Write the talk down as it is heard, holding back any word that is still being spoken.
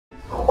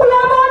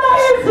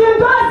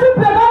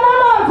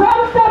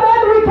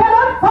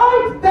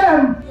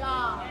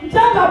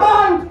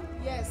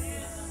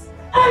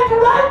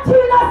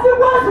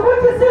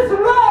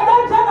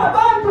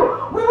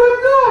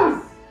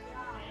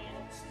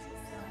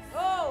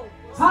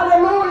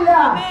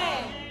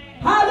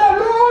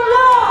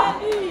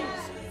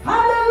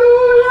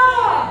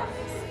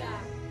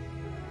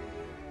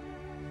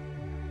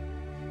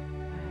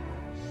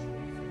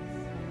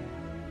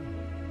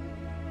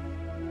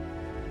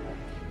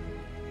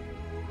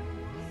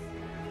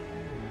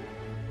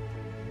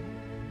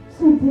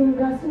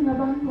Sidinga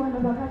singabantwana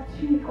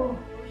bakaThixo.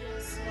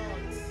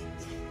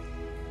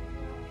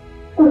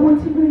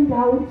 Ukuthi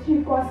kwindawo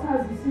uThixo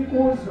asazi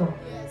sikuzo.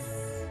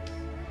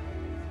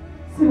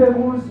 Sibe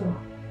kuzo.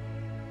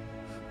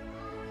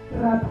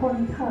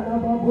 Rapontala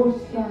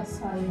babosha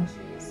saya.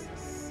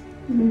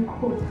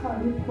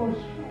 Mikotali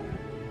posha.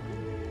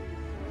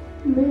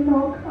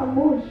 Mino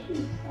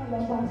kamoshi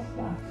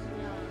talabasa.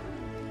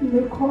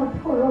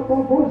 Mikotala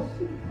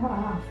baboshi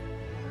taha.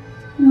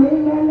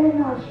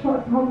 Melelena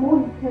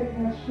shotamonte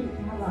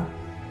nashitala.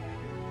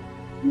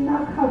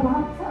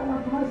 Nakabata la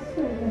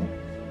pasele.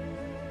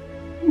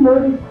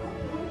 Mori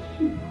papa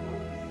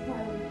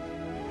shitala.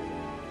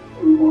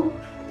 Mori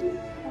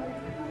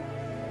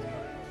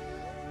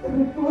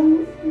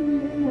Ripoli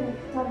in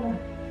color.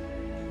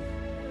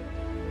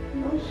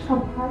 No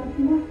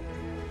shaparna.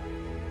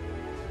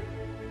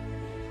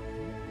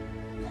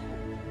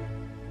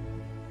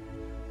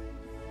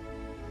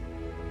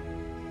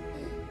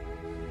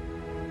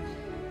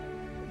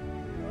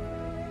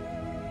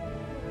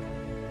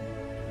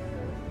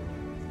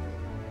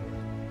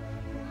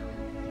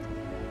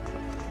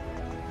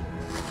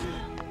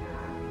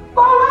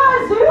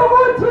 Bawazi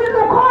ukuthi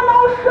ukhona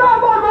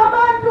uhlobo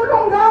lwabantu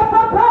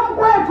lungapha phambi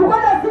kwethu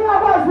kodwa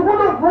singakwazi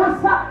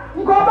ukuluvusa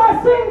ngoba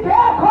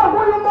singekho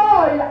kulo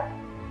moya.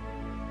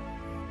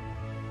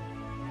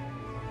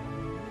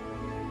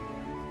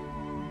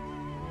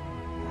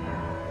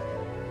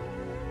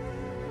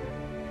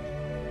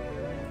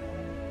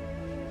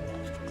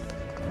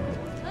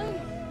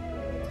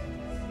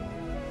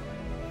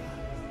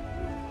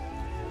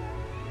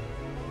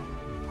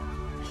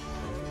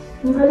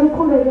 Ngicela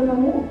uqhubeke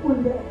nami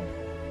ufunde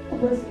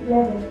verse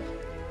 11.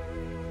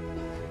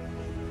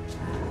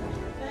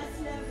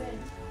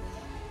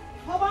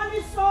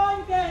 Hobani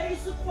sonke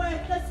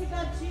isikhwehle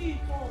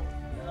sikaThixo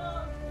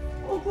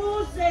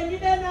ukuze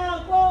nibe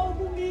nako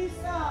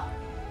ukumisa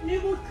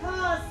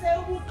nikuxhase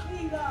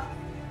ukuqhinga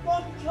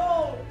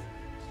komtyholi.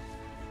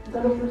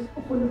 Ngicela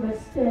ufunde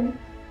verse 10.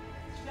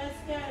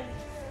 Verse 10.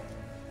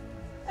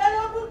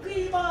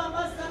 Elokugqiba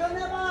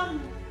bazalwane bam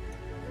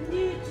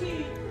ndithi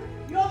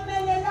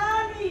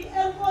yomelelani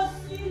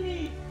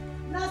enkosini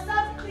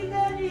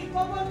nasekuqineni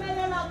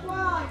kokomelela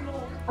kwayo.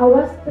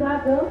 Our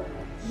struggle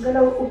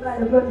ngicela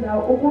uqale kuloo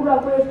ndawo ukulwa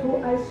kwethu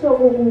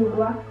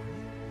ayisokulwa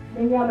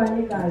nenyama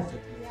negazi.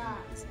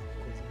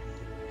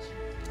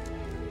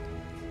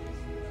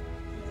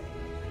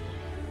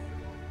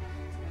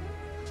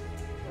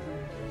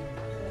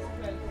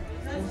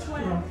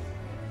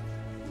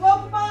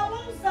 Ngokuba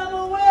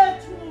umzamo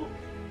wethu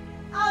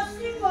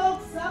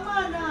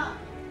asingokuzamana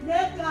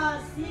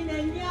negazi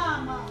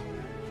nenyama,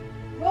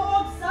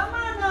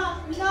 ngokuzamana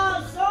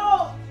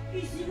nazo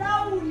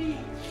izilawuli,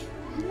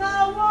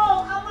 nawo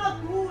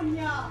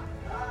amagunya,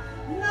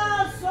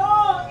 nazo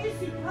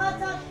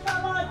iziphatha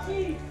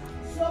hlabathi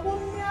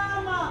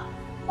zobumnyama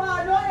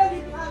balo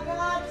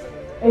eliphakathi.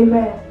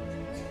 Amen.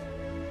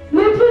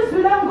 Lithi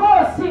izwi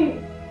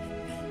lenkosi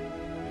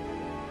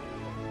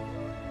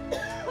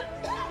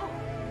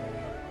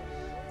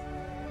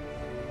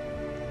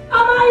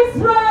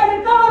ama-Israyeli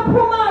xa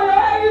baphumayo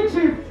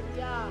e-Egypt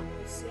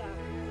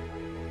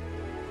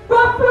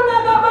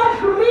bafuneka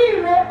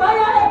badlulile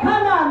baya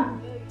eKhanani.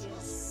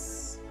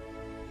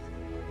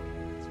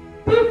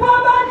 Before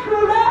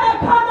badlule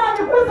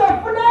eKhanani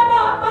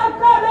kuzofuneka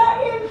baqale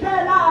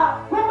indlela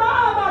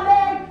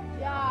kuma-Amaleki.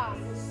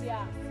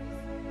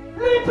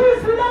 Lithi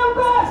izwi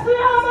lenkosi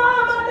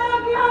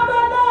ama-Amaleki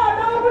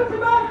abalala ukuthi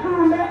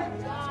badlule.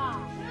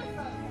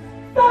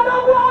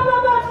 Kaloku aba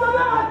bantu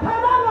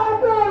babengaqhelanga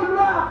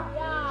ukulwa,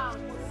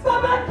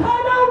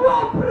 babethanda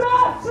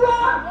ukuopresswa.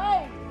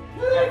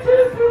 Lithi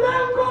izwi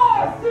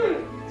lenkosi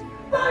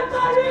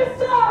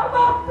baqalisa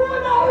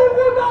bafuna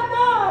ukulwa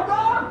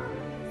nabo.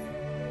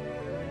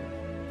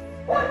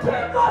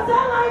 uThixo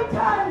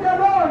zangayithandi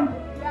loo nto.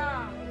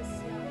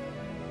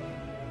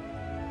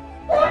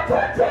 Uthi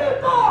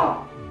uThixo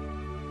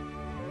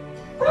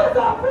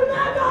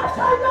kuzofuneka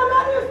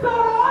ahlanganise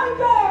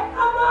wonke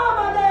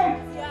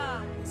ama-Amaleki.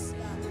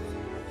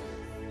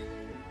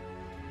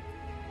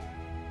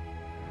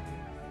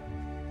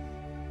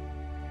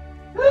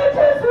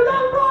 Lithi izwi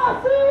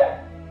lenkosi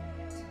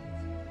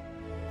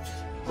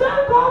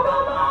njengoba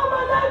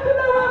ama-Amaleki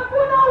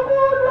bewafuna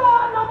ukulwa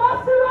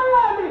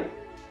nama-Israyeli,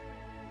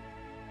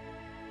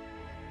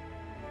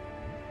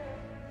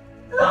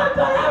 loo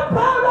nto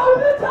yabhalwa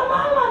ukuthi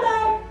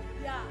ama-Amaleki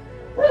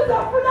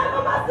kuzofuneka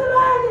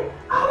ama-Israyeli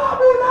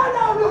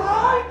ababulala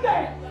wonke.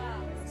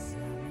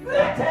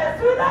 Lithi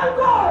izwi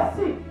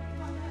lenkosi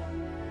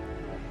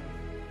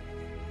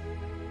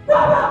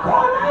kwaba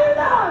khona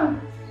ilanga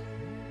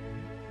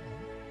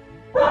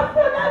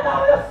kwafuneka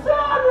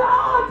uSawuli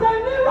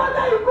atheniwe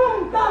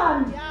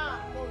leyikumkani.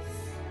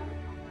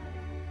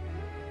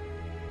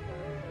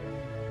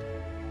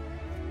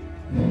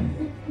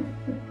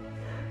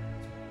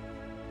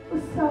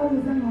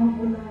 uSawuli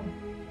zangawabulala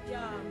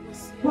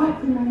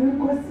wagcina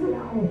nenkosi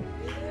yawo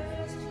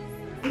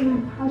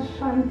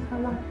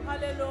ingaphashantala.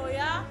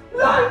 Hallelujah.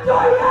 Loo nto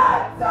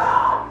yenza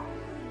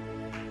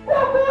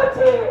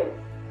ukuthi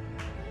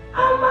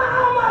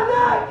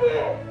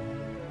Amaleki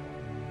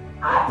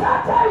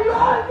athathe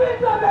yonke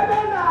into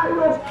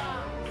bebenayo.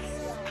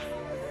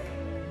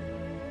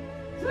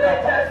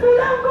 Sithi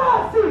sile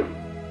Nkosi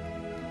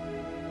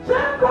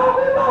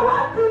njengokuba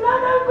wagcina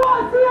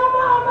nenkosi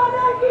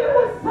yama-Amaleki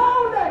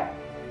uSawule,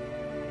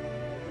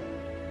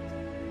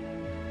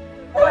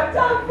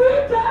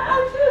 uDavide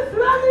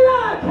enhliziyweni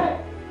yakhe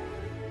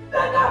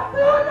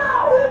bekafuna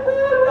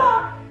ukulwa,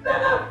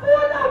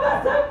 bekafuna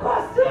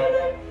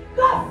basemkhosini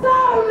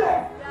kaSawule,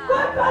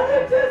 kodwa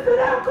lithi izwi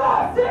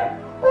lenkosi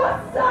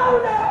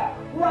uSawule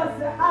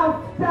was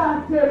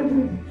after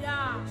David.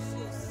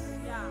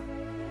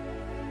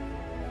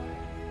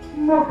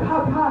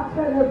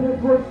 Mokapatele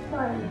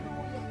bebosai,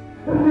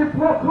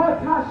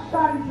 ripokota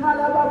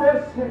shantala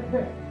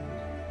babosete.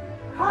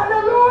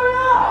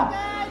 Hallelujah!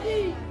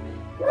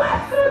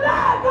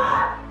 Wesuleka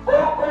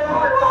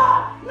ukulwa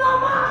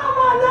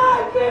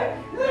nama-Amaleki,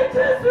 lithi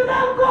izwi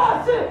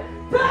lenkosi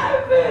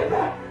David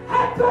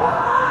had to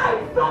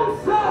hide from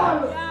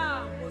Saul.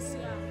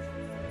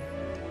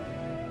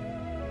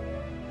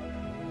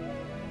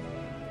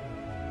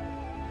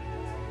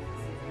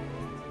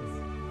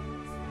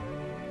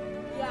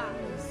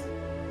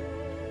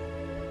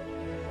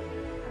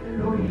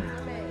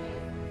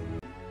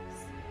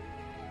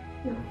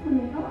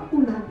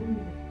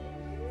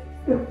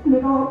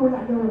 Kufuneka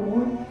wabulale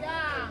wonke.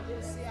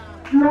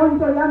 Loo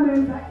nto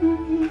yamenza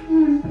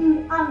impi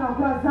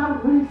angakwazanga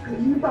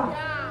uyigqiba.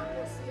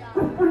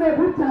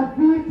 Kufuneka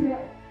uDavide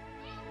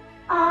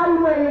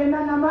alwe yena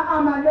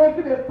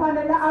nama-Amaleki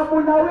befanele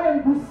abulawe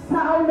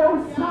nguSawule.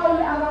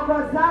 uSawule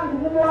akakwazanga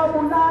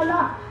ukuwabulala.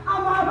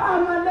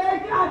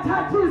 Ama-Amaleki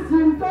athatha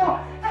izinto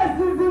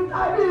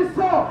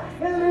ezizintabiso,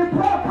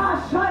 liphokha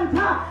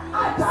shanta,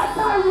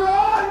 athatha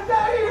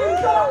yonke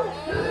into,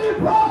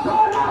 liphokha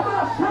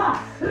labasha,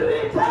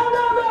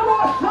 lithela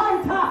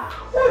beboshanta.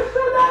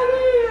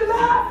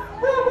 Uhlulekile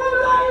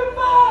ukulwa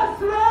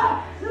imfazwe,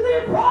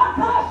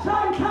 liphokha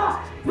shanta.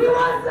 He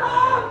was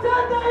after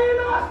the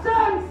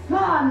innocent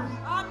son.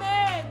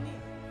 Amen.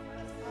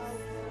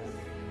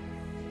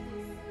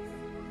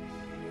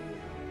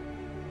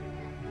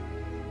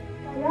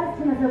 Yes,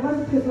 and I want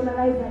to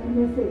personalize that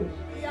message.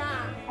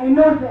 Yeah. I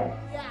know that.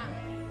 Yeah.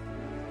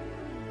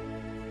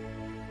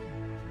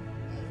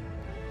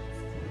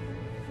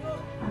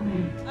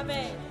 Amen.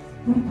 Amen.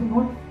 We do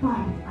not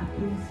fight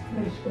against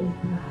flesh and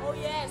blood. Oh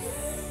yes.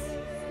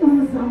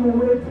 Umzamo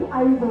wethu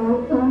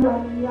ayizokulwa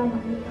inyama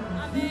negazi.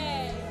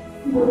 Amen.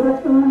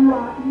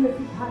 Ngokulwa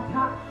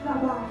nesithatha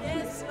sabantu.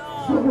 Yes,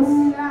 Lord.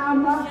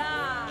 Sobumnyama.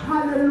 Yeah.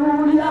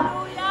 Hallelujah.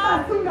 Hallelujah.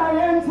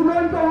 Asingayenzi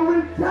loo nto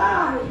will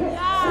die.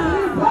 Yeah.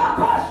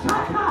 Riboko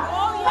shaka.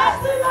 Oh yes.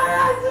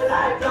 Asingayenzi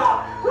loo nto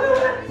we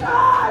will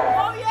die.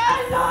 Oh yes.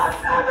 And our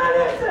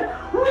families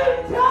will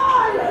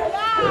die.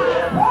 Yeah.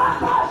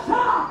 Riboko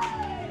shaka.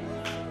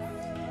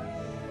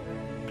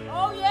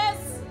 Oh yes.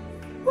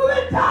 We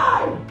will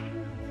die.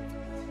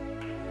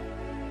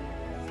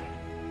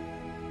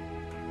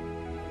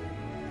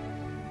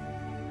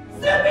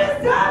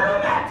 Sibizana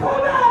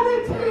umethubeli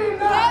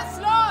thina. Yes,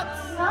 Lord.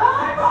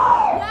 Hayibo.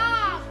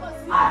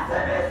 Yeah.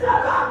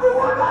 Asibizelanga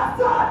ukulwa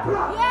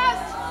sodwa. Yes.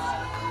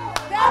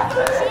 Thank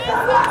you, Jesus.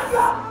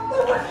 Asibizelanga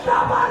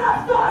ukuhlabana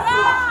sodwa.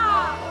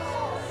 Yeah.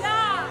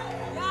 Yeah.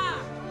 Yeah.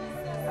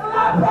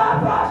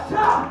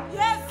 Lapapasha.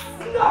 Yes.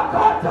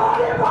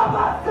 Nokotori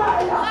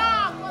babasaya.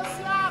 Yeah.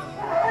 Kosia.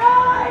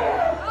 Hey.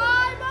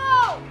 I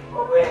know.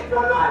 We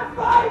do not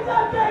fight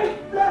against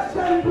flesh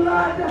and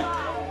blood.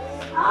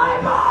 I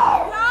know.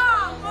 Yeah.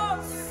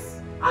 Boss.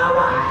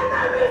 Our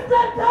enemy is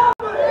the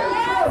devil.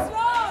 Yes,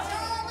 Lord.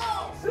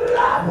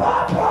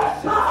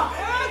 Lapapasha.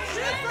 Oh,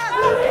 Jesus.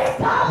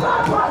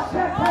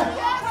 Litapapasha.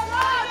 Yes,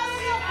 Lord.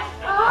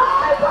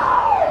 I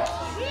know.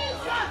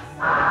 Jesus.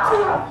 Our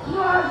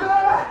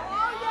struggle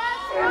Oh, yes.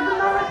 is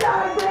not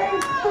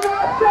against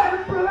flesh and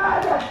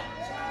blood.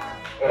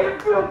 If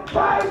you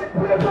fight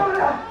people,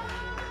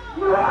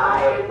 you are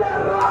in the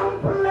wrong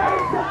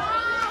place.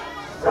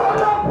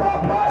 Solo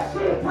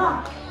proposita.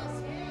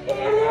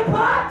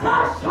 Ilipata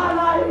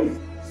shalai.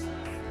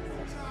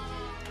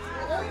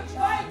 We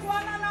fight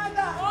one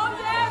another. Oh,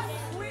 yes.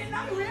 We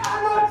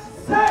are not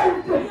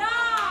saved.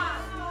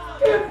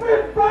 Yeah. If we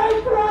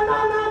fight one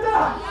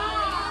another,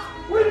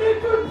 we need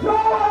to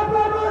throw our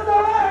brothers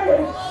away.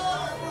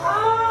 I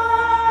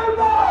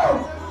know.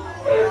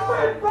 If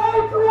we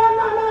fight one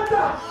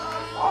another,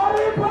 or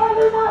if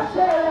only not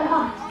share.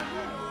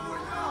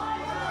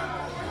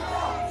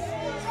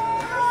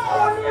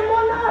 Only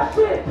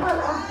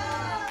monashitala.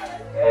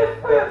 If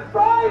we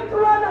fight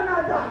one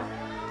another,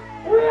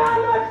 we are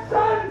not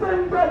sons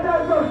and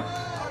brothers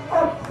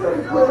of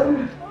free will.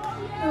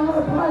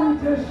 Our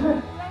plantation.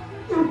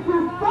 If we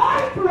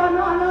fight one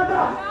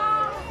another,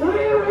 we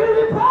will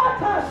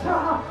report us.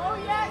 Oh,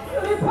 yes.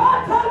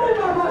 Report us,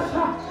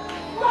 Babasha.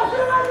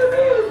 Nothing on the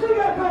music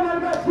I can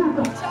achieve.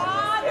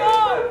 If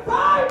we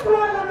fight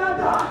one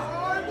another,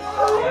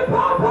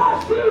 report us,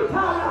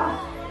 Shitala.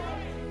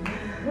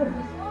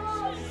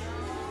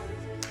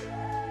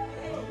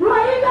 You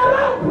are in the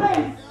wrong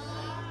place.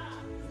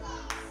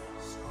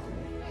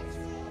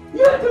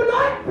 You do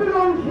not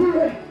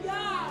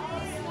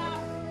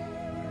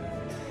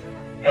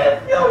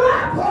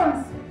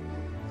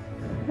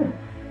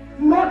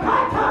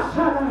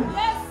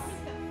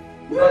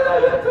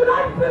you do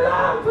not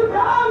belong to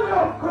the army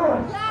of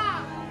God.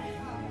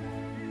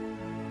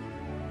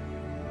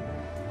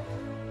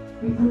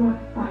 We do not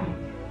fight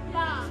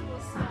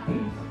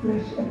against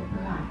flesh and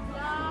blood.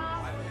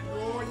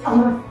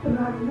 Our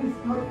struggle is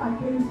not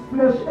against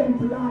flesh and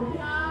blood.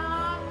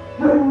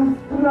 When we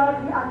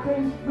struggle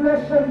against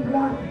flesh and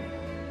blood,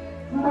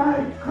 my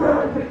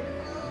God,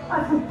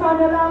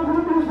 asifanelanga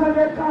ukubizwa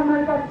ngegama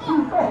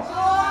likaThixo,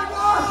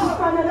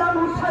 asifanelanga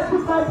ukuthatha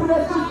iBhayibhile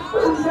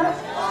sifunde,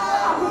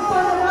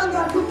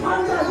 akufanelanga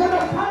sithandaze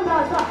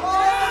nokuthandaza,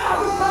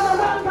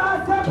 akufanelanga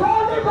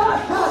siphole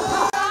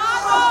bashasha,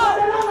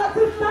 akufanelanga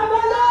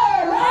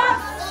sihlabelele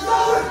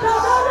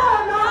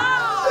nokuhlabelana,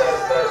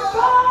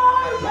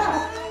 isifaye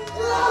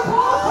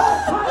lapho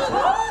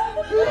khona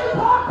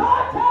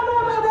liphakhathele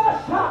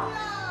bebosha.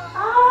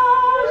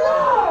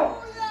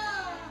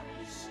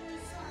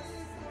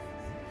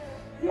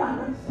 We are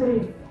not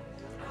saved.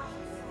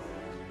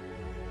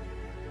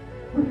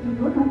 We do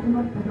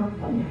not belong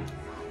here.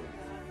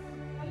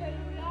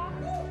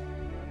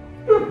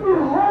 If we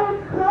hold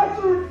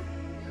grudges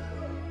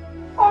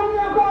on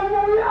your God,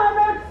 we are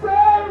not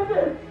saved.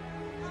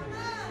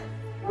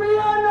 We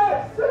are not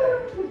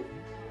saved.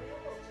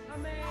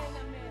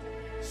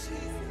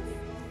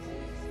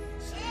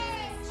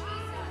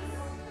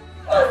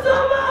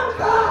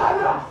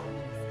 Usamangala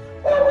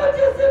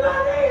ukuthi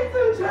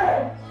sibanisi nje.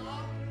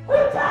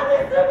 Uthani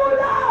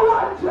simulawa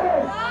nje.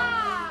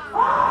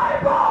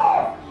 Hayibo.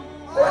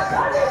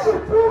 Uthani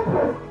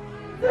sithuphu.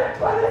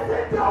 Sikhole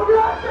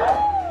sitawuyonke.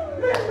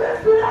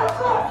 Limbesi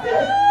yakhosi.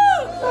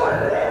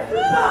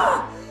 Urisisa.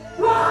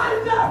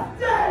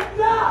 Understand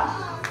now.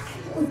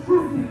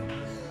 Uthini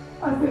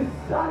as the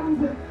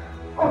sons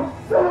of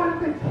Saul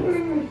the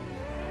king.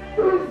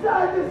 These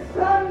are the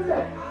sons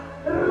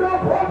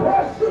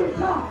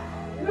Ropoposhita.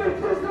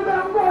 Lichizula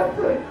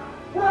ngosi.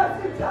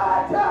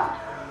 Wasithatha.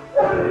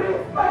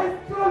 Urispa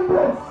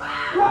istumbu.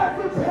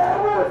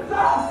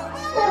 Wasithewusa.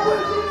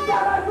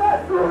 Ubuzindaba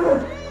zezulu.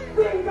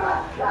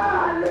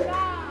 Zingahlali.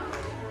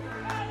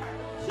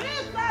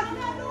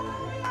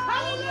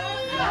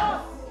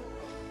 Hallelujah.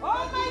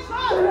 Oh my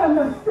God. I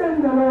understand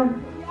the Lord.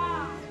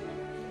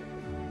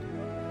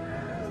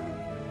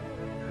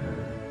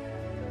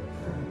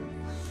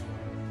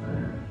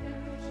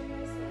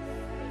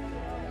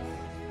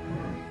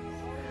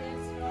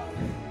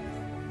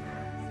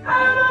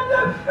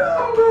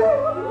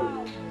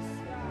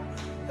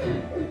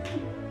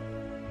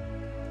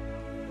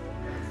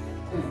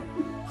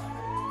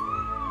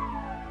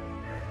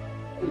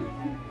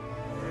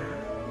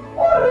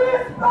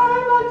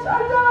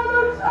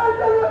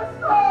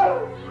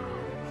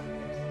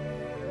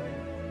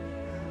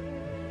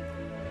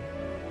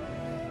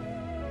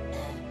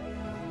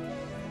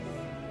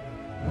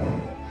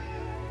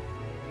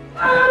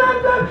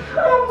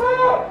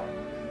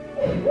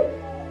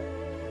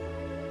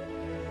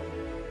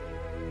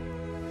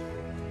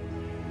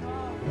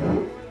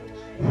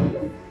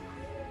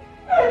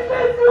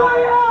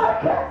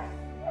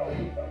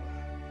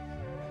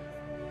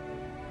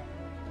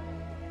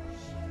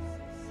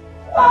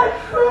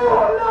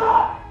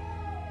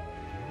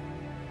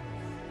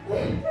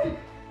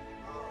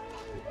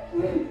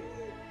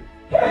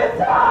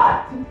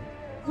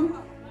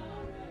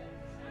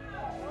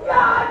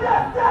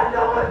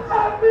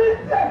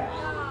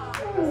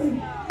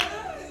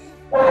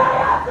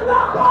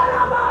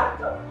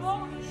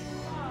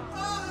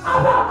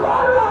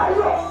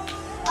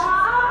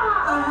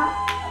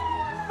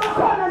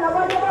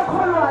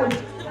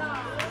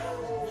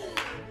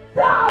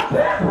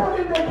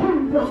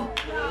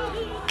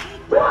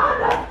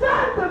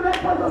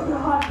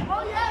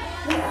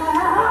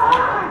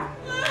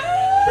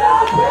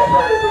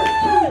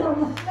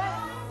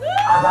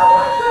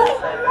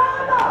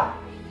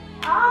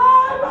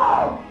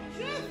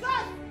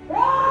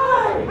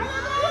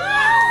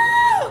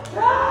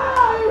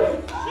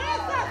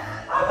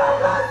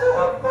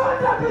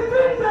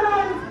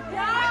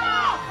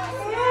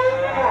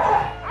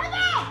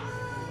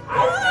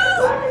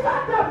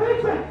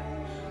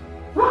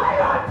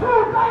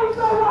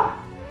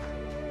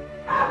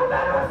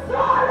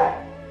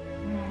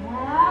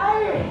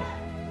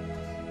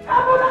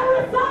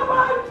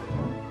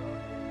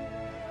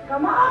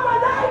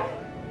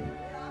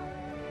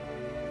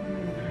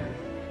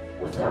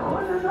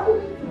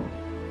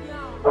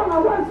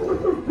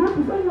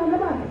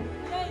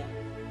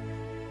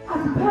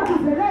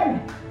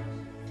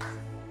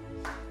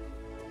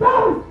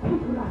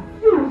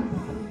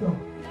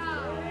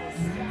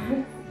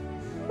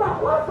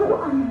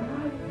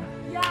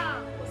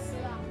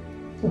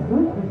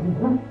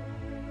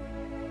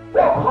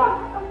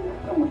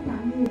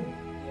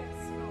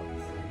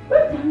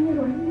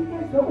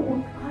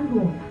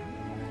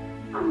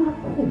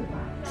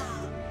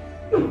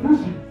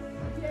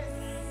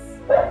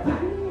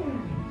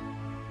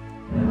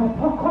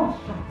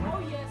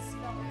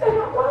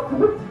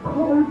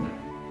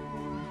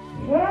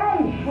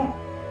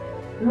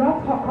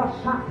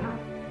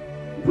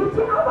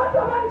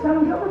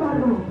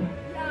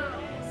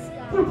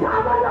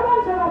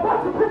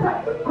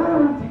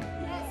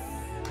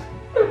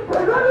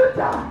 If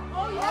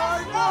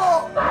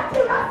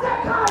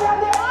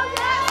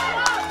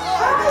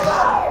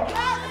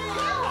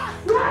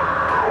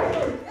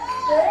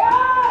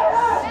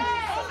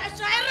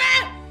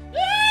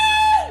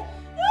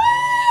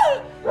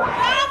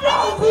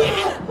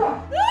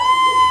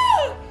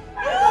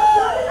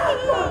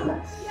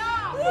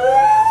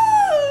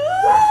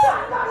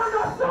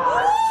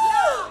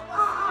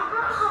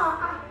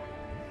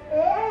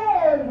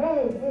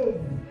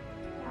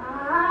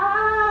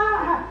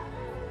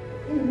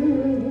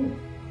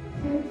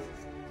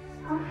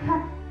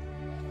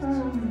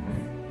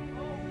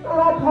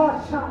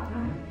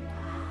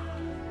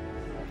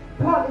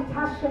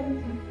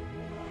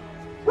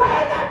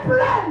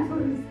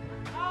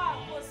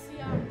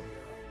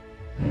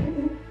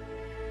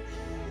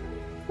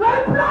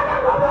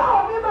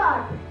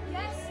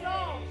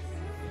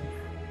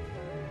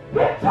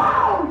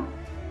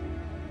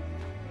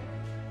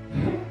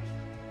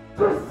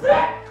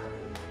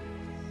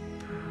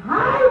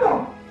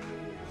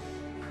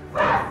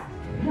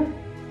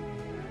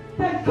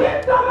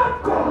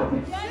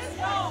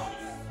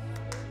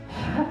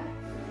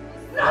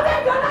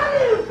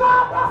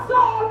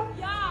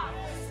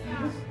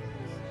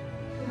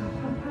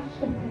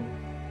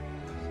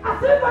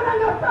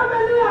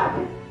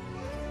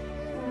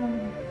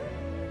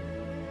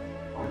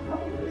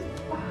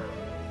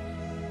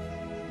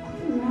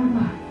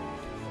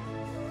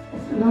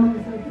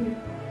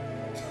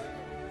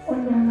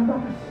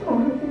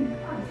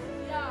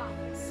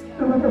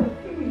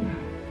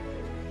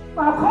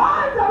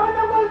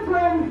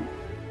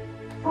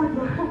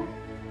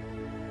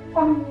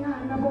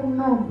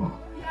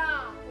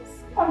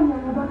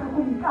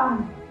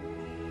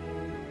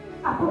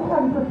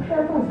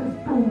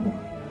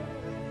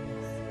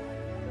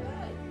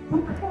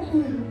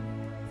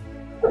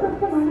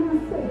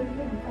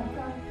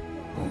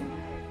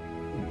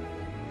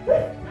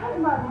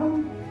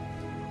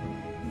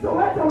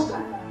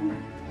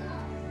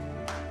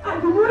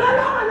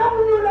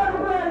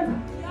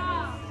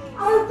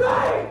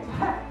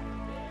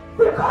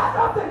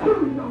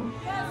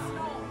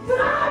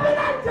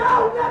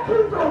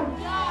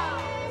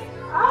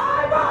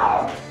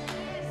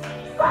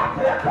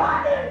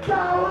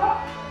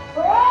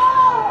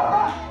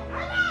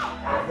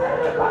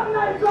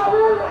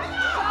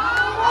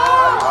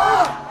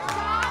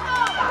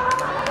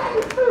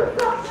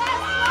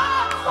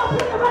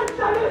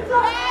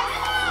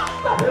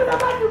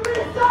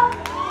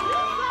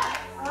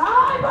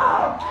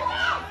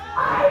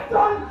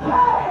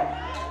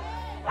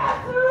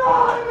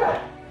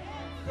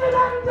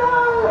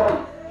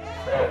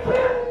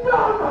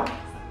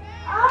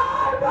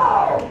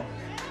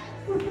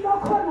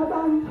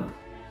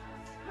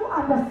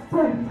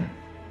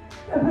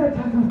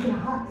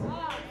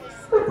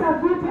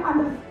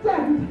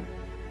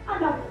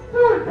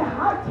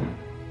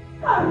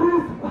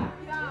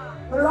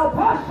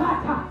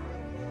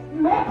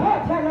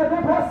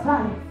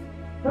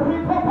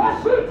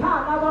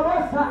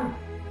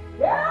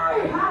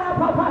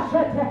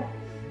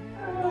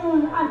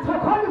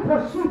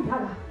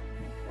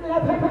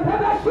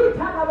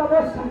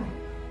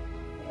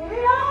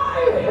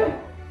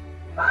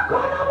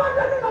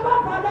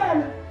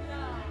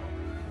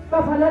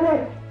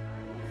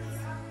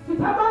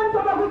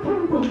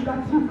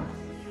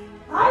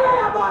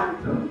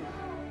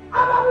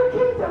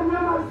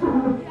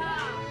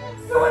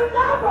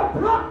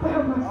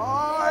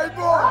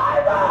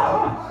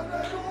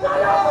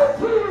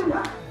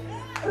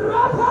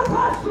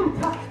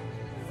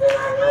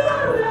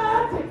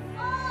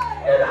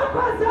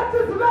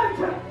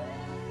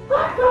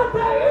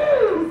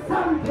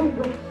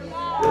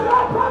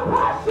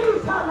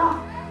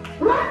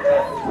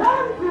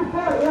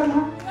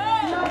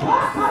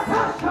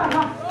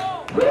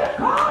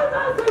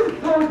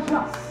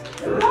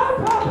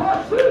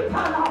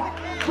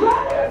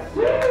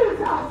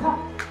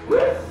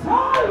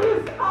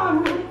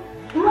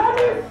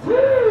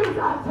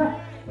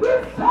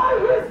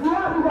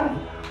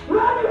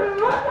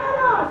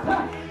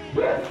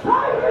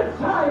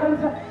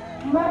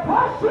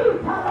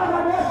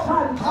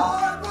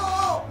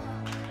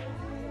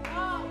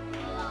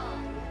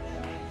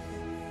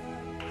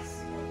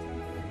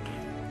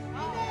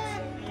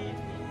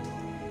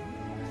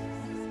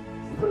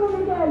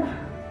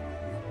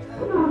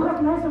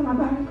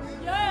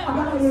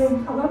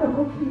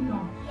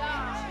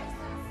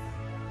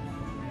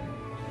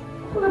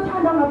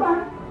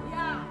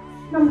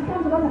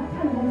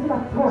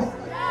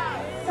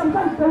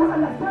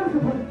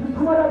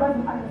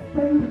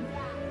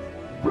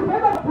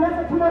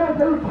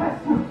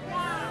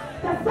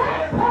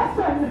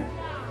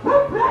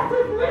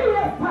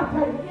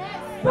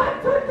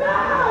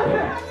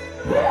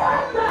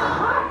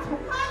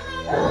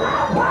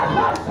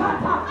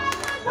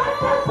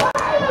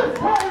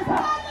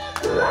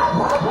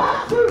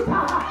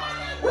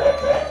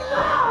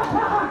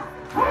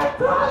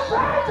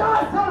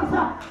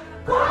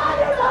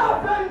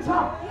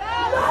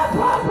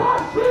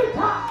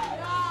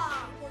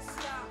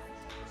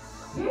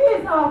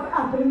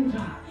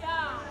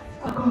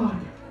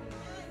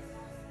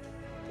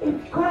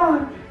If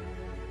God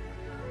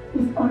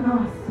is on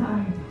our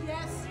side,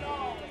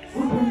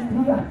 who can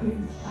be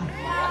against us?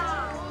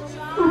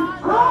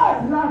 If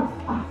God loves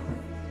us,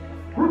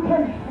 who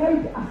can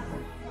hate us?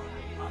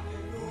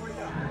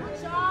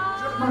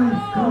 My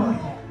God.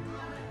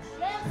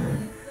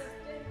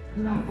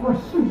 La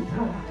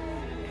Poshita.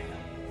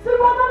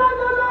 Sibona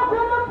ngalokho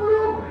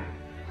amabhulukwe.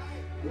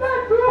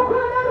 Nadukho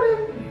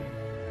naringi.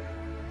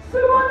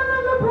 Sibona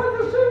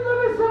nangapozishini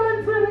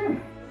emisebenzini.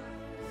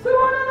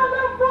 Sibona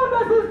nangemfundo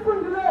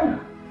esizifundileyo.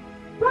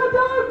 But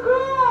our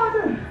God,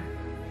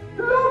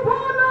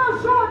 Lubona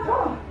Shata,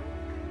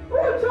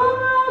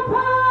 Ujona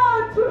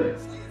Patu,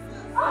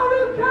 are we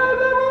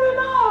capable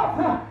enough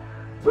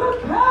to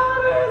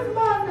carry his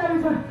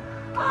mandate?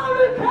 Are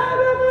we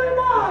capable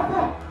enough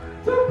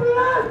to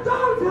bless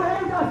those who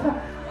hate us?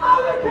 Are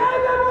we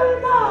capable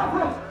enough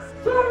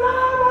to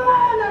love our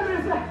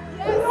enemies?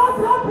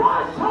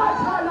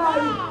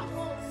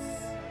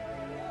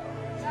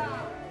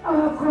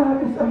 Our God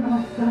is on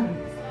our side.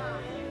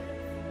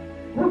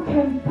 Who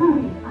can be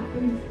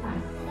against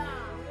us?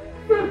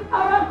 If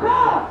our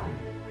God,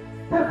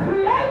 the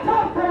creator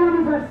of the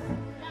universe,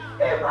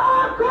 if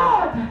our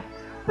God,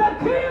 the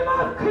King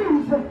of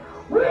kings,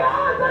 we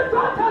are the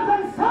daughters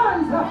and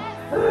sons,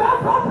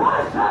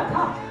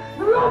 Rapapashata,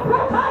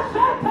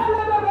 Rapapashata,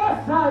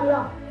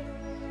 Messiah.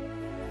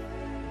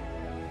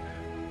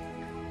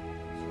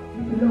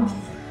 We belong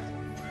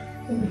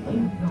in the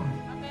kingdom.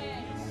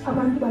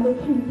 Abantu bale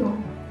kingdom.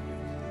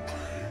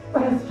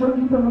 Bayasijona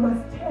into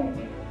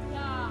abazithethe.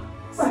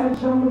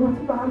 Bayasijona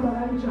ukuthi bahamba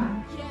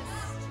kanjani.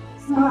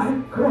 My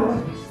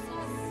God,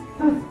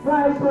 this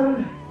Bible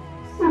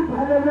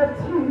ibhalelwe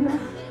thina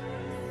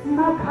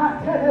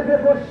nakhathele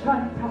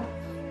beboshanta.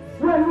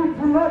 When we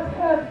do not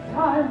have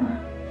time,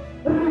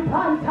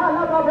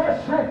 ripantala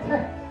baboshete,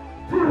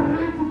 to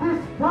read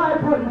this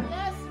Bible,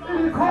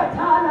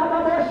 rikotala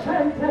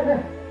baboshente,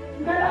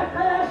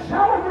 ngelakaya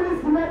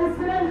shawulis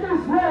medicine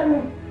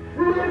Israeli,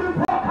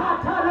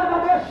 liripokatala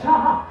babosha,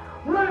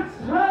 will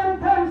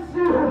strengthen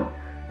you.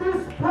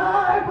 This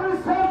Bible is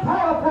so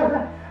powerful.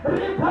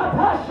 This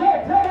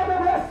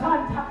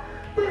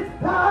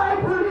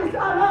Bible is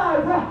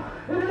alive.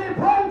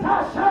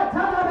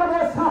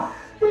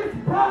 This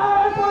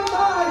Bible,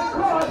 my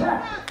God,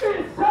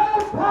 is so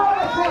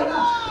powerful.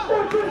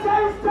 It is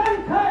instant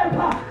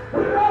paper.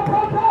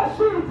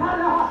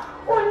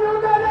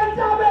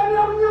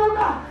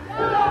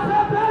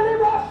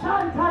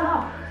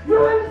 You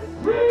will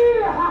see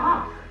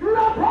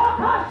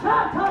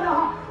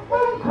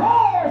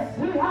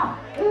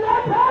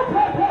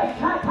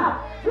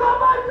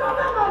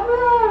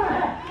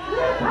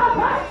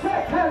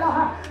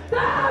there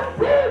are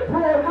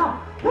people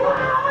who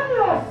are on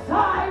your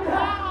side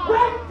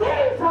when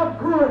things are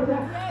good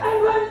and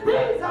when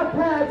things are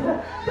bad.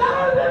 There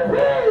are the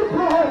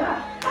people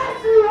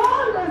as you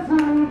always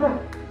leave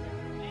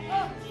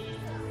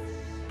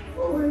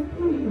who will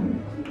be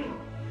with you.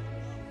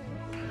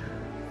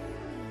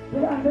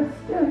 They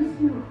understand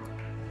you.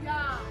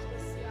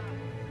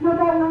 No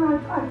longer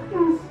at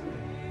peace.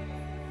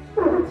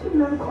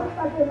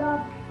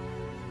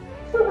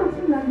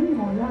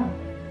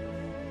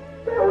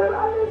 They will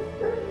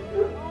understand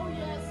you.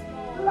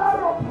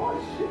 Love of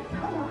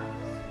Poshitana.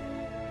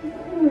 We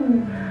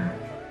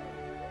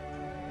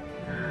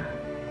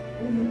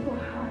need to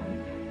hide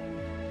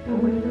the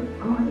word of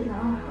God in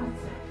our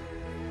hearts.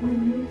 We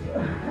need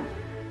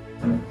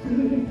to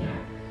feed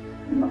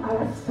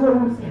our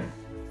souls.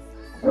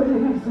 We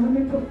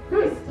need to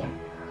feast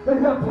with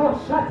the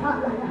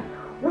Poshatana.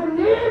 We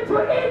need to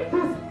eat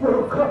this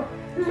book.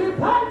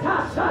 Lipanta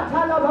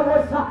Shatala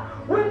Babosa.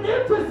 We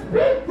need to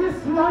speak this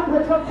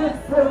language of this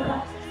book.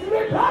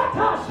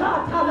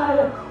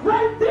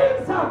 When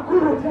things are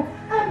good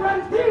and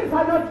when things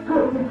are not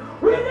good,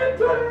 we need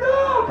to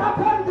look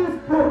upon this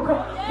book.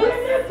 We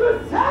need to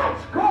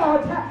search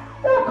God.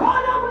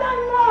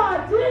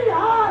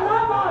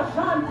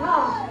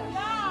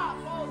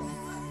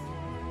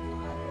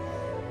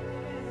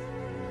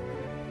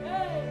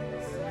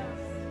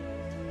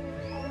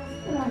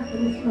 It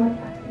is not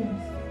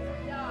against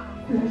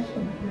flesh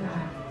and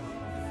blood.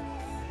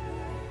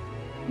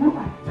 You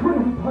are too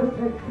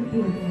important to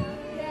do this.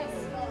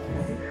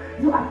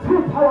 You are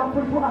too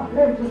powerful to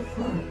avenge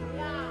yourself.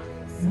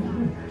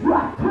 You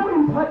are too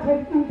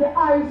important in the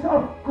eyes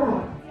of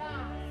God.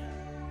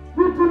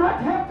 You do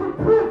not have to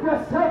prove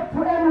yourself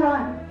to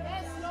anyone.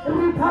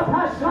 If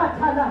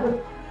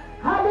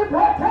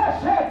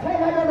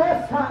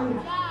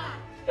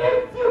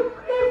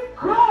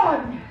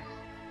God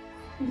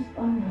is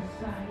on your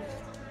side,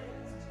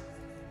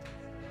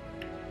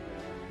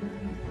 you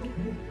need to be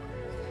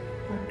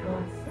on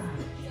God's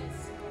side.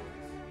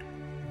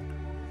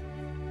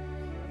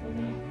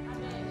 Amen.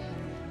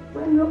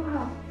 When you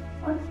are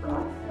on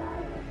God's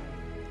side,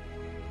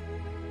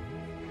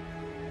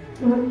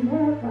 you will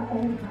never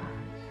ever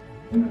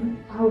be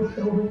out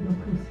the way of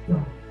His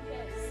door.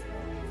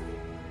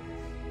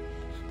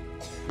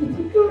 If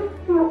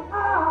you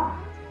are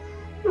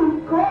in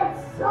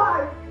God's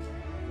side,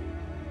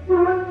 you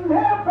will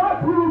never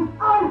be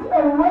out a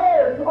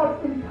word of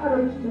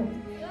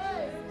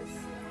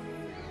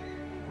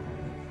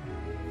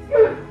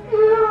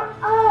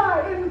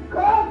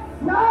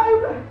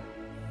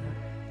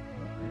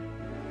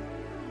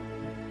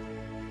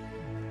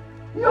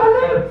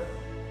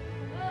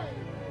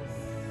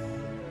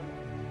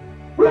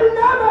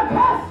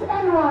bless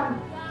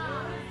anyone.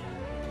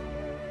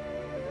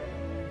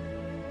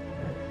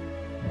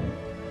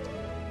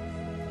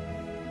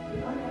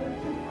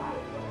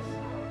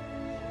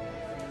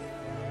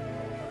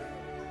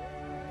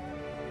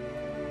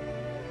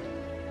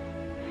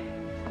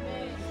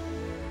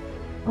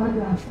 God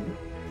loves you.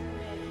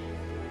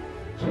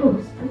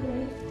 Choose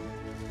today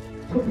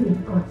to be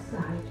in God's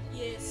side.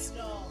 Yes,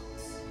 Lord.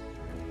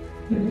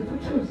 You need to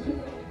choose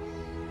today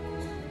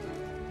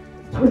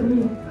to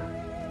live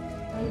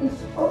by His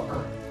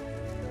book.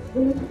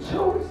 You need to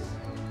choose.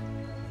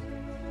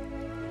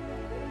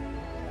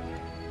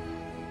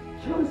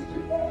 Choose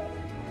today.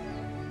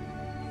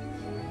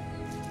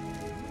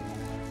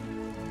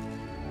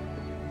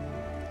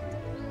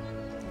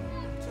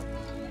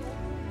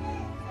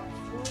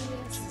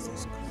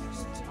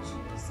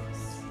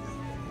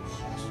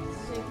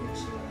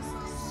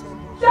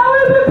 There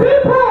will be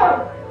people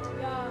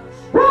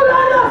who will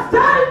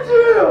understand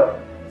you.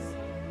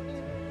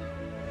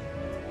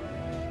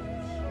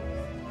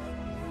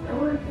 There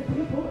will be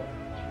people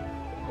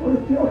who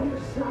will be on your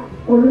side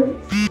always.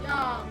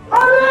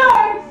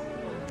 Always!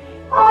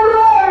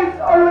 Always!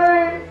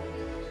 Always!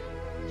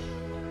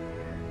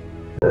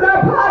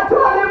 Lepato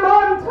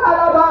limonta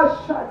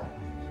labashat.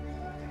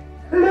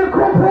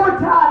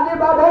 Likuputa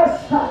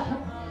libaboshat.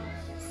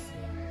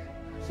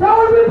 There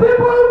will be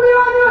people who will be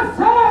on your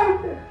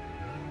side.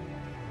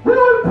 We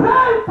will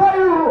pray for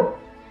you.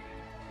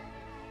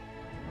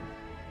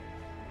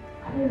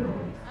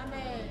 Hallelujah.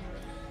 Amen.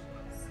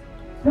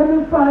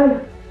 Then five.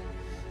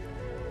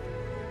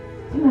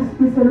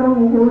 Sinasibizelwa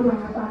ngokulwa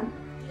ngabantu.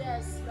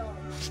 Yes, Lord.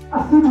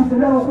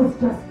 Asibizelwa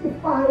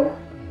ngokusijustifya.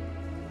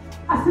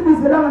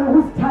 Asibizelwa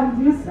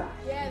ngokusithandisa.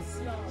 Yes,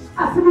 Lord.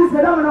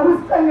 Asibizelwa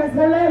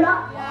ngokusicengezelela.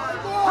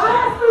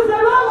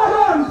 Asibizelwa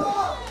ngalonto.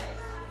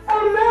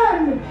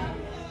 Amen.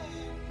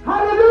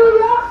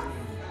 Hallelujah.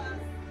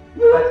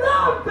 You will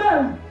love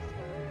them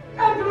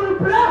and you will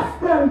bless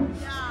them.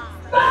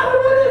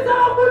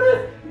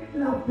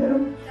 Love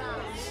them.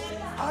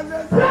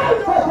 Pray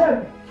for them.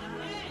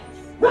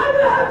 When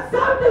you have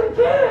something,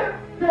 give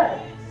them.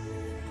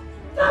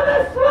 Number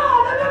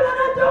one, I'm going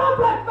to do it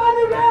like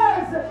many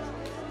years.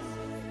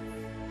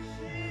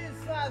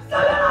 Jesus.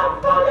 I'm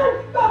falling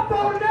the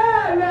phone.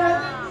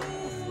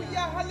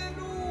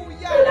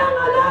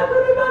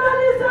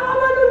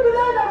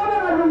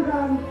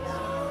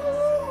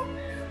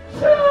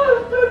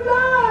 Choose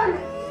today.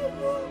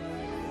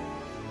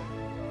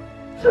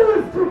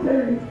 Choose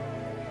today.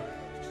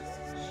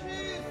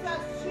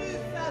 Jesus.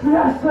 We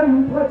are so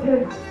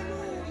important.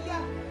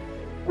 Hallelujah.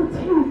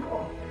 Utiko.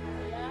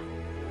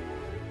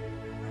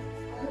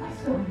 We are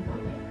so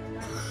important.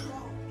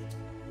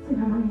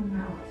 Sinamangin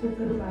now. So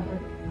to the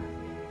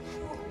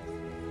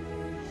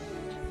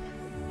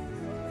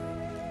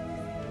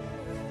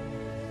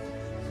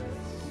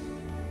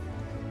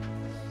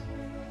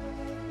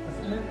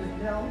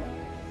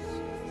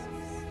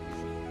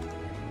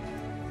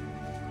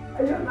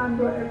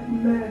ayonanto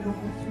ekumele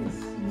ukuthi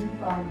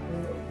siyibambe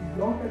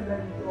yonke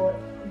lento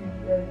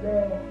ilele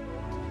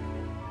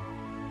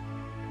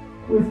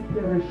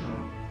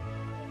kwi-spiritual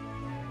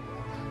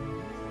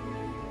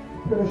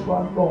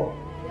law.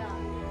 Yeah.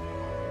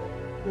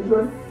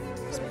 Spiritual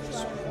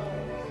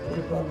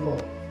Spiritual law.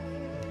 law.